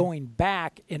 with going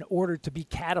back in order to be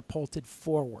catapulted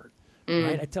forward.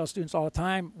 Right? I tell students all the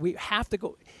time, we have to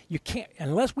go. You can't,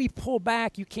 unless we pull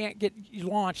back, you can't get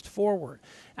launched forward.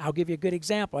 I'll give you a good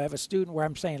example. I have a student where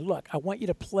I'm saying, look, I want you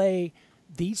to play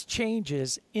these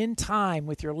changes in time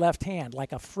with your left hand,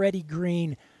 like a Freddie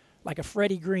Green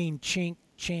chink,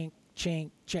 chink,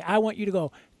 chink, chink. I want you to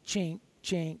go chink,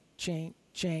 chink, chink,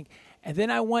 chink. And then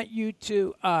I want you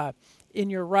to, in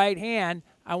your right hand,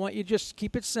 I want you to just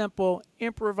keep it simple,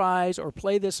 improvise or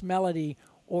play this melody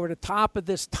over the top of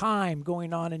this time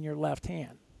going on in your left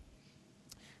hand.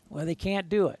 Well, they can't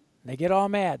do it. They get all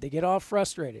mad. They get all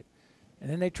frustrated. And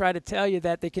then they try to tell you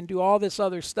that they can do all this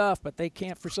other stuff, but they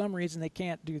can't, for some reason, they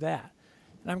can't do that.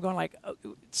 And I'm going like,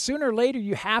 sooner or later,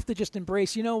 you have to just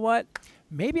embrace, you know what?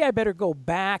 Maybe I better go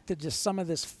back to just some of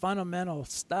this fundamental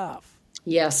stuff.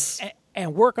 Yes.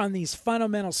 And work on these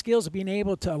fundamental skills of being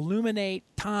able to illuminate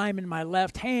time in my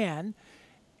left hand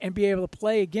and be able to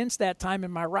play against that time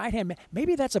in my right hand.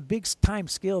 Maybe that's a big time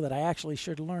skill that I actually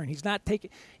should learn. He's not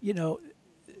taking,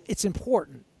 it's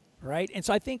important, right? And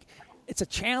so I think it's a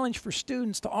challenge for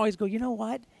students to always go, you know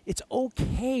what? It's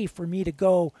okay for me to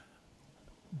go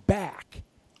back.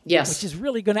 Yes. Which is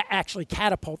really going to actually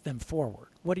catapult them forward.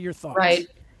 What are your thoughts? Right.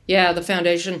 Yeah, the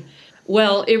foundation.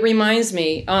 Well, it reminds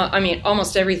me,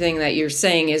 almost everything that you're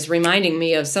saying is reminding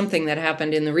me of something that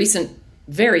happened in the recent,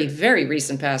 very, very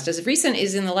recent past. As recent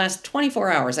as in the last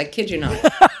 24 hours. I kid you not.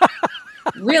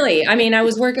 Really. I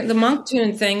was working the Monk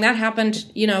Tune thing. That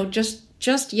happened,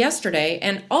 just yesterday.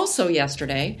 And also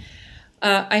yesterday,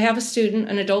 I have a student,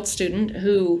 an adult student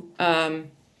who,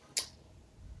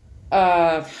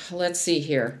 let's see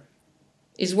here,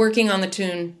 is working on the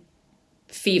tune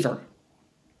Fever.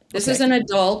 This is an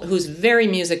adult who's very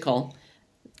musical.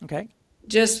 Okay.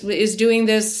 Just is doing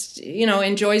this,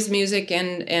 enjoys music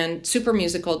and super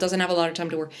musical, doesn't have a lot of time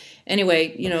to work.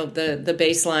 Anyway, the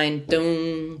bass line,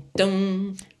 dum,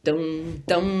 dum, dum,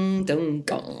 dum, dum,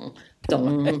 dum,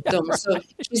 Dum, dum. So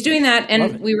she's doing that,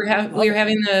 and we were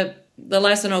having the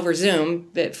lesson over Zoom.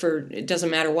 But it doesn't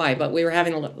matter why, but we were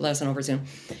having the lesson over Zoom.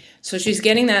 So she's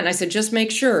getting that, and I said, just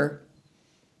make sure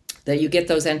that you get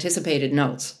those anticipated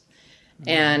notes.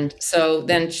 And so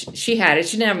then she had it.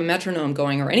 She didn't have a metronome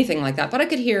going or anything like that, but I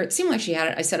could hear it. Seemed like she had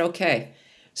it. I said, okay,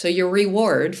 so your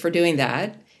reward for doing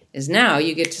that is now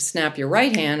you get to snap your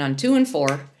right hand on 2 and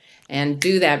 4 and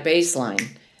do that bass line.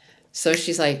 So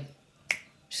she's like,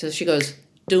 she goes,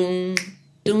 doom,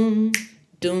 doom,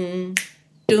 doom,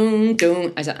 doom,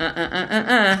 doom. I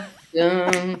said,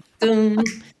 doom, doom,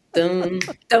 doom,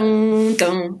 doom,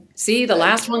 doom. See, the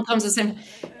last one comes the same.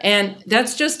 And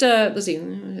that's just that's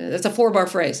a 4-bar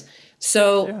phrase.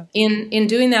 So in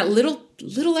doing that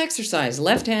little exercise,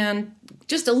 left hand,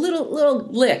 just a little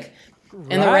lick,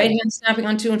 and the right hand snapping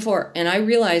on 2 and 4. And I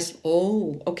realized,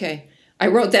 oh, okay. I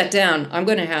wrote that down. I'm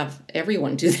going to have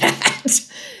everyone do that.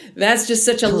 That's just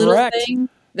such a little thing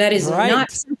that is not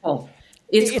simple.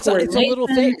 It's a little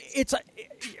thing. It's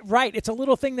a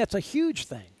little thing that's a huge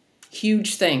thing.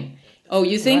 Huge thing. Oh,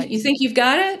 you think you've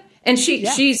got it? And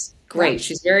she's great. Yeah.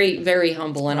 She's very, very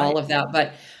humble and all of that.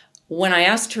 But when I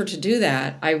asked her to do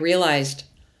that, I realized,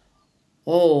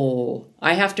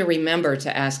 I have to remember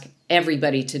to ask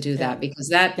everybody to do that, because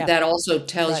that also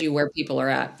tells you where people are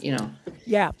at, you know.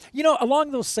 Yeah.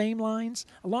 Along those same lines,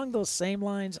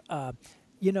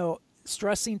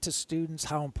 stressing to students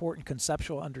how important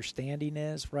conceptual understanding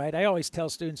is, right? I always tell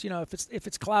students, if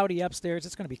it's cloudy upstairs,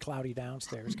 it's going to be cloudy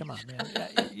downstairs. Come on, man.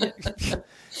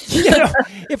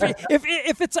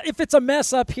 If it's a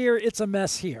mess up here, it's a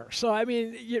mess here. So I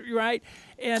mean, you're right.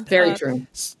 And very true.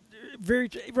 Very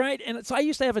right. And so I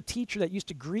used to have a teacher that used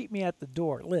to greet me at the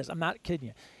door. Liz, I'm not kidding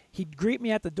you. He'd greet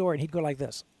me at the door and he'd go like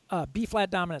this: B flat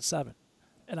dominant 7,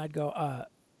 and I'd go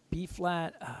B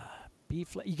flat. B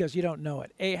flat. He goes, you don't know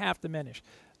it. A half diminished.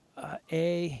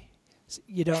 A,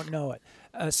 you don't know it.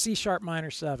 C sharp minor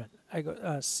 7. I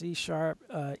go C sharp.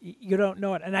 You don't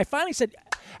know it. And I finally said,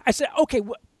 okay,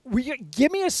 will you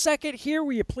give me a second here?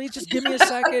 Will you please just give me a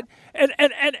second? And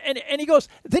he goes.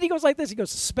 Then he goes like this. He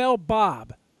goes, spell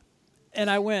Bob. And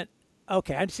I went,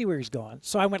 okay, I see where he's going.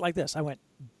 So I went like this. I went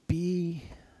B.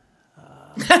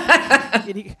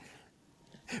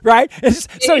 Right.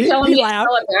 So he laughed.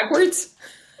 Spell it backwards.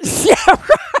 Yeah,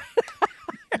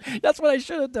 right. That's what I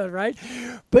should have done, right?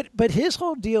 But his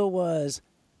whole deal was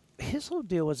if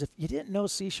you didn't know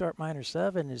C sharp minor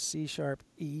 7 is C sharp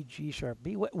E G sharp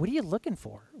B, what are you looking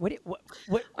for? What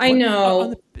I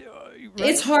know.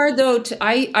 It's hard though.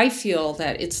 I feel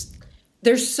that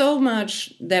there's so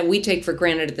much that we take for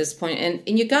granted at this point,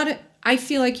 and you got to. I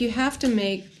feel like you have to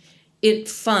make it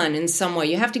fun in some way.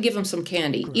 You have to give them some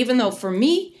candy, even though for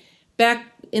me back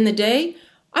in the day,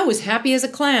 I was happy as a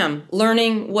clam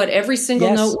learning what every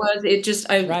single note was. It just,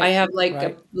 I have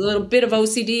a little bit of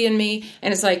OCD in me.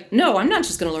 And it's like, no, I'm not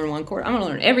just going to learn one chord. I'm going to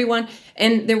learn every one.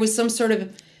 And there was some sort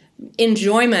of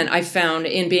enjoyment I found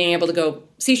in being able to go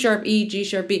C sharp, E, G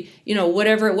sharp, B,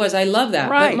 whatever it was. I love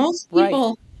that. Right.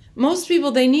 But most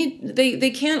people,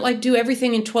 they can't do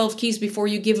everything in 12 keys before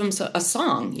you give them a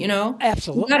song,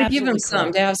 Absolutely. You got to give them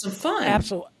some to have some fun.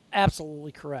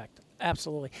 Absolutely correct.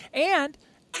 Absolutely.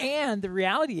 And the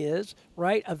reality is,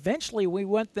 right, eventually we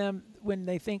want them, when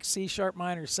they think C sharp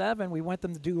minor 7, we want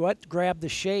them to do what? Grab the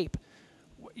shape.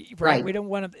 Right. We don't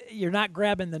want to, you're not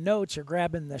grabbing the notes, you're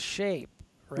grabbing the shape.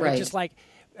 Right. Just like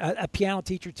a piano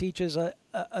teacher teaches a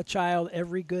child,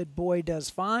 every good boy does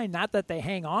fine. Not that they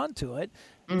hang on to it,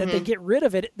 that they get rid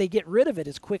of it. They get rid of it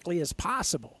as quickly as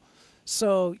possible.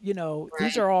 So,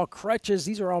 these are all crutches.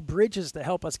 These are all bridges to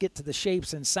help us get to the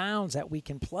shapes and sounds that we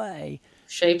can play.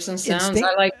 Shapes and sounds.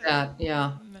 I like that.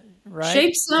 Yeah. Right.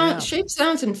 Shape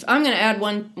sounds, and I'm going to add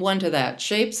one to that.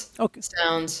 Shapes,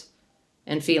 sounds,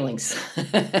 and feelings.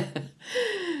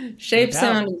 Shape,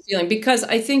 sound, and feeling. Because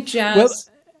I think jazz,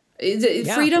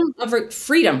 freedom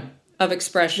of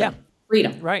expression. Yeah.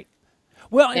 Freedom. Right.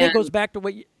 Well, and it goes back to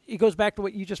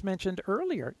what you just mentioned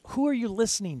earlier. Who are you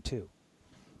listening to?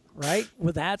 Right?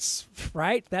 Well, that's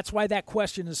right. That's why that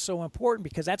question is so important,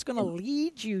 because that's going to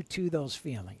lead you to those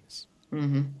feelings.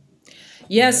 Mm-hmm.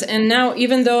 Yes, and now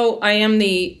even though I am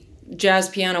the jazz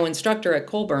piano instructor at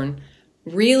Colburn,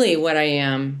 really what I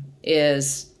am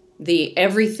is the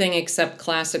everything except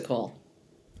classical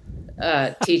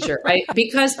teacher.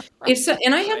 Because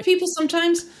I have people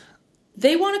sometimes,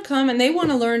 they want to come and they want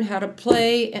to learn how to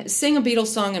sing a Beatles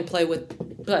song and play with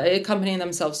accompanying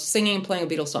themselves, singing and playing a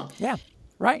Beatles song. Yeah.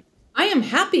 Right. I am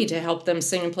happy to help them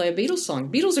sing and play a Beatles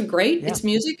song. Beatles are great. Yeah, It's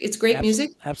music. It's great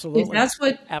music. If absolutely, that's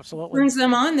what absolutely. turns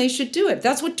them on, they should do it.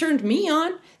 That's what turned me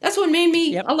on. That's what made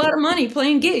me Yep, a lot of money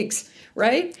playing gigs,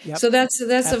 right? yep, So that's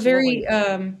a absolutely.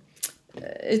 very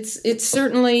it's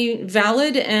certainly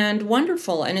valid and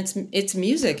wonderful, and it's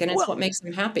music, and it's Well, what makes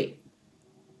them happy.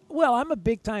 Well, I'm a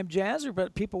big time jazzer,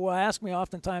 but people will ask me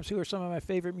oftentimes who are some of my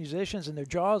favorite musicians, and their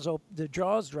jaws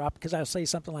drop because I'll say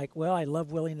something like, "Well, I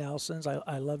love Willie Nelson's,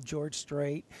 I love George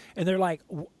Strait," and they're like,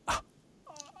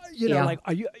 Yeah, like,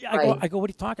 "Are you?" right. I go, "What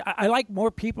are you talking?" I like more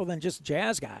people than just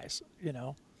jazz guys, you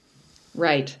know.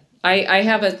 Right. I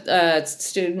have a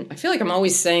student. I feel like I'm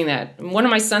always saying that. And one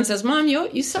of my sons says, "Mom,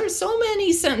 you start so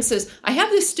many sentences." I have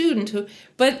this student who,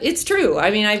 but it's true. I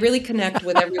mean, I really connect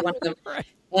with every one of them. Right, right.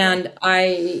 And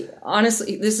I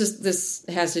honestly, this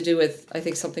has to do with I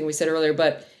think something we said earlier,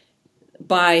 but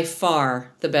by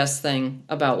far the best thing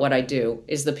about what I do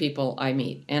is the people I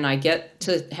meet, and I get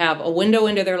to have a window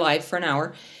into their life for an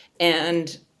hour,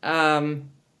 and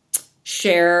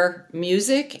share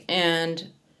music and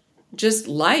just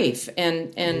life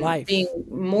and being Life,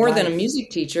 more than a life. music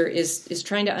teacher is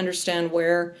trying to understand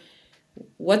where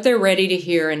what they're ready to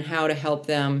hear and how to help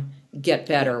them get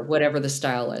better whatever the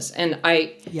style is. And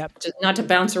I Yep. just not to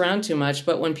bounce around too much,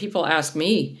 but when people ask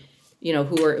me,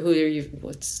 who are you,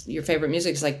 what's your favorite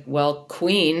music, it's like, well,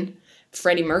 Queen,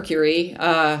 Freddie Mercury,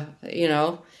 There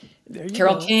you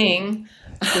Carole go. King.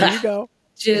 There you go.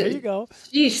 There you Ju- go.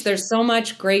 Sheesh, there's so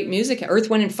much great music. Earth,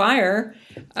 Wind, and Fire.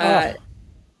 uh, Oh,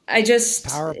 I just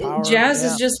power. jazz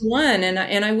is Yeah. just one, and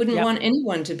I wouldn't Yep. want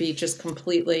anyone to be just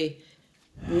completely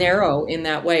narrow in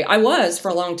that way. I was for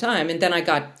a long time, and then I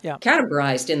got Yeah.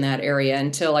 categorized in that area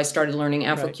until I started learning Right.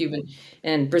 Afro-Cuban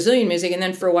and Brazilian music, and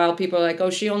then for a while people are like, "Oh,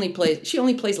 she only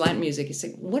plays Latin music." It's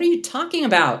like, "What are you talking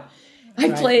about?" I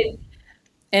Right. played,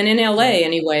 and in LA Right.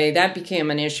 anyway, that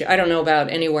became an issue. I don't know about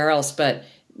anywhere else, but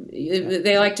Yep.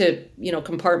 they like to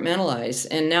compartmentalize,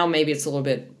 and now maybe it's a little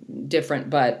bit different,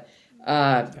 but.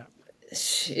 Uh, Yeah.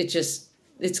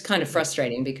 it's kind of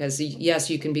frustrating because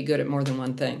yes, you can be good at more than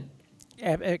one thing.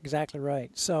 Exactly right.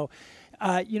 So,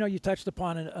 you touched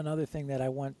upon another thing that I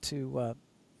want to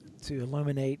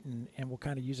illuminate, and we'll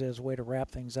kind of use it as a way to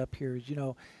wrap things up here. Is,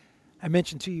 I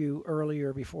mentioned to you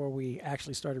earlier before we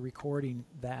actually started recording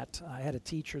that I had a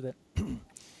teacher that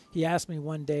he asked me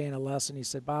one day in a lesson. He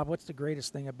said, "Bob, what's the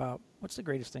greatest thing about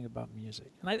music?"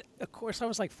 And of course, I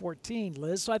was like 14,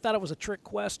 Liz, so I thought it was a trick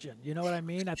question. You know what I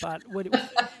mean? I thought,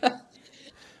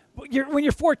 when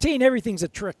you're 14, everything's a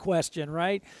trick question,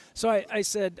 right? So I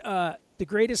said the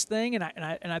greatest thing, and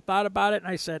I thought about it,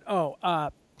 and I said,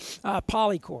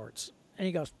 polychords. And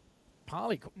he goes,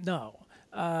 polychord? No.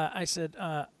 I said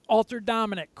altered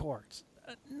dominant chords.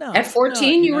 At No,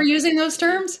 14, you were using those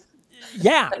terms?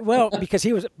 yeah. Well, because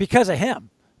of him,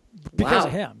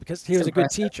 Wow, because he that's was a good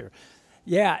impressive. teacher.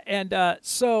 Yeah, and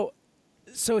so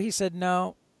he said,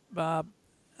 no, Bob,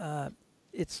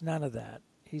 it's none of that.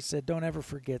 He said, don't ever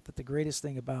forget that the greatest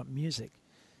thing about music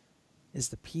is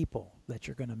the people that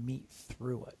you're going to meet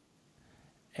through it.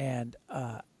 And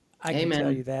I can tell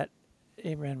Amen. you that,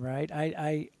 amen, right?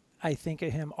 I think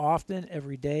of him often,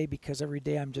 every day, because every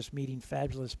day I'm just meeting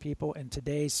fabulous people, and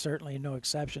today's certainly no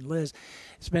exception. Liz,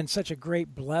 it's been such a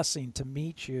great blessing to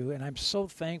meet you, and I'm so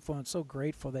thankful and so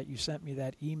grateful that you sent me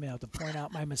that email to point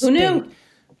out my Who mistake. knew?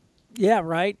 Yeah,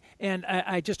 right. And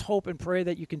I just hope and pray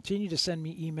that you continue to send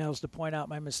me emails to point out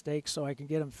my mistakes so I can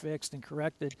get them fixed and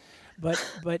corrected. But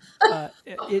That's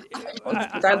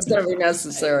going to be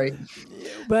necessary.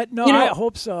 but no, You I know,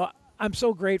 hope so. I'm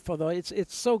so grateful though.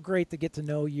 It's so great to get to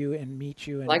know you and meet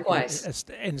you likewise.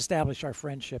 and establish our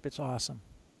friendship. It's awesome.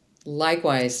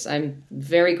 Likewise. I'm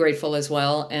very grateful as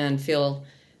well and feel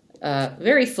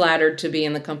very flattered to be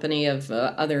in the company of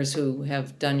others who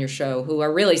have done your show, who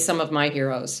are really some of my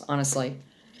heroes, honestly.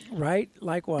 Right?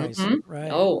 Likewise. Hmm. Right?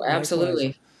 Oh, Likewise.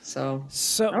 absolutely. So,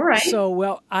 So, all right. so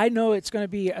well, I know it's going to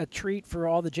be a treat for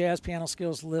all the Jazz Piano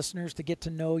Skills listeners to get to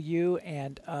know you,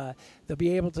 and they'll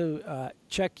be able to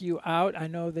check you out. I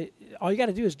know that all you got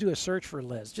to do is do a search for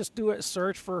Liz. Just do a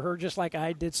search for her, just like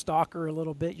I did. Stalk her a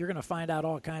little bit. You're going to find out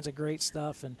all kinds of great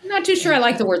stuff. I'm not too sure I And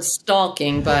like the word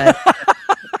stalking, but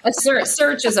a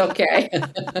search is okay.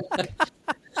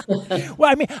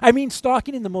 well, I mean,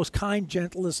 stalking in the most kind,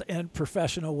 gentlest, and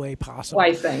professional way possible.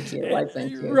 Why, thank you. Why,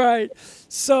 thank you. Right.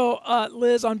 So,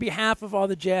 Liz, on behalf of all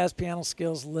the Jazz Piano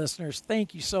Skills listeners,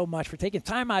 thank you so much for taking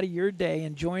time out of your day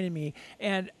and joining me.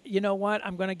 And you know what?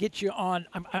 I'm going to get you on.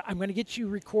 I'm going to get you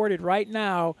recorded right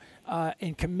now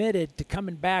and committed to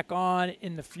coming back on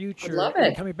in the Would future love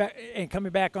it. and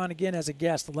coming back on again as a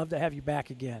guest. I'd love to have you back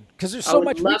again because there's I so would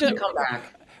much. love to come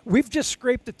back. We've just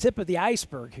scraped the tip of the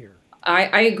iceberg here.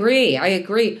 I agree. I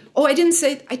agree. Oh, I didn't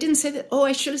say that. Oh,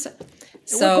 I should have said.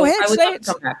 So Well, go ahead, I would say love it.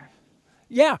 to come back.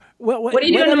 Yeah. Well, What are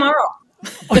you doing tomorrow?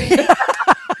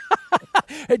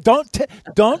 Hey,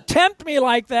 don't tempt me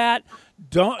like that.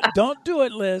 Don't do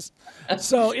it, Liz.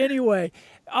 So anyway,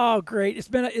 oh great.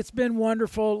 It's been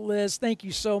wonderful, Liz. Thank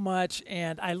you so much,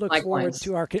 and I look forward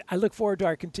to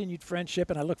our continued friendship,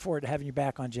 and I look forward to having you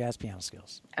back on Jazz Piano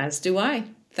Skills. As do I.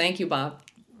 Thank you, Bob.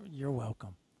 You're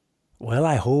welcome. Well,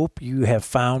 I hope you have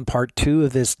found part 2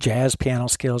 of this Jazz Piano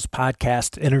Skills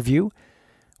podcast interview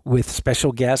with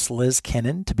special guest Liz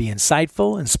Kennan to be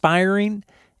insightful, inspiring,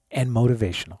 and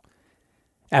motivational.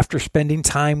 After spending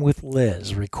time with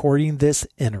Liz recording this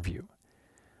interview,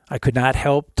 I could not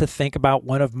help to think about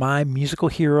one of my musical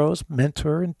heroes,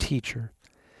 mentor, and teacher,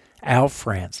 Al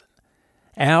Franzen.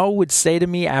 Al would say to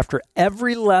me after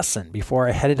every lesson before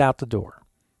I headed out the door,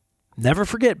 "Never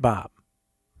forget, Bob,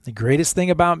 the greatest thing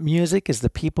about music is the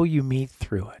people you meet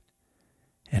through it."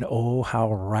 And oh,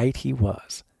 how right he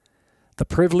was. The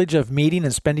privilege of meeting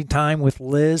and spending time with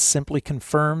Liz simply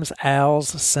confirms Al's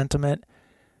sentiment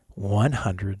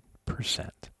 100%.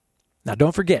 Now,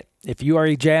 don't forget, if you are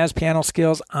a Jazz Piano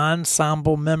Skills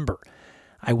Ensemble member,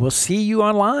 I will see you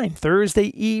online Thursday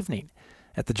evening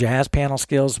at the Jazz Piano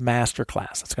Skills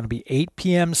Masterclass. It's going to be 8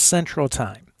 p.m. Central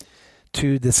Time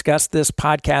to discuss this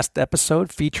podcast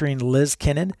episode featuring Liz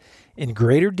Kennan in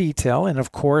greater detail and,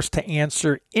 of course, to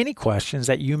answer any questions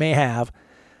that you may have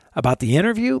about the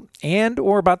interview and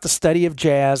or about the study of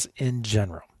jazz in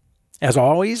general. As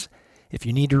always, if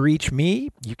you need to reach me,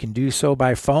 you can do so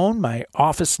by phone. My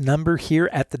office number here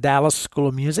at the Dallas School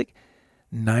of Music,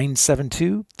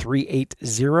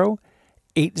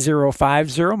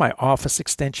 972-380-8050. My office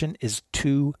extension is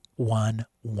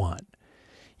 211.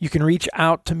 You can reach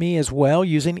out to me as well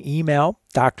using email,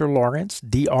 Dr. Lawrence,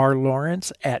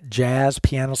 drlawrence at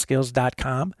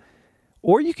jazzpianoskills.com.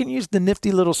 Or you can use the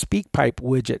nifty little SpeakPipe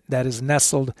widget that is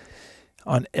nestled in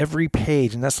on every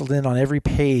page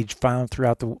found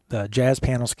throughout the Jazz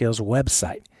Piano Skills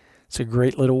website. It's a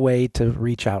great little way to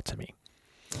reach out to me.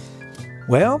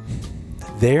 Well,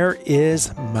 there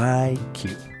is my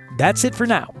cue. That's it for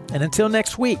now. And until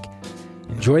next week,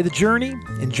 enjoy the journey,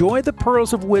 enjoy the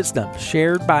pearls of wisdom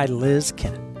shared by Liz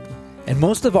Kennan. And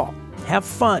most of all, have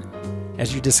fun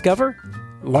as you discover,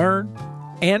 learn,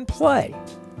 and play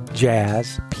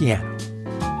jazz piano.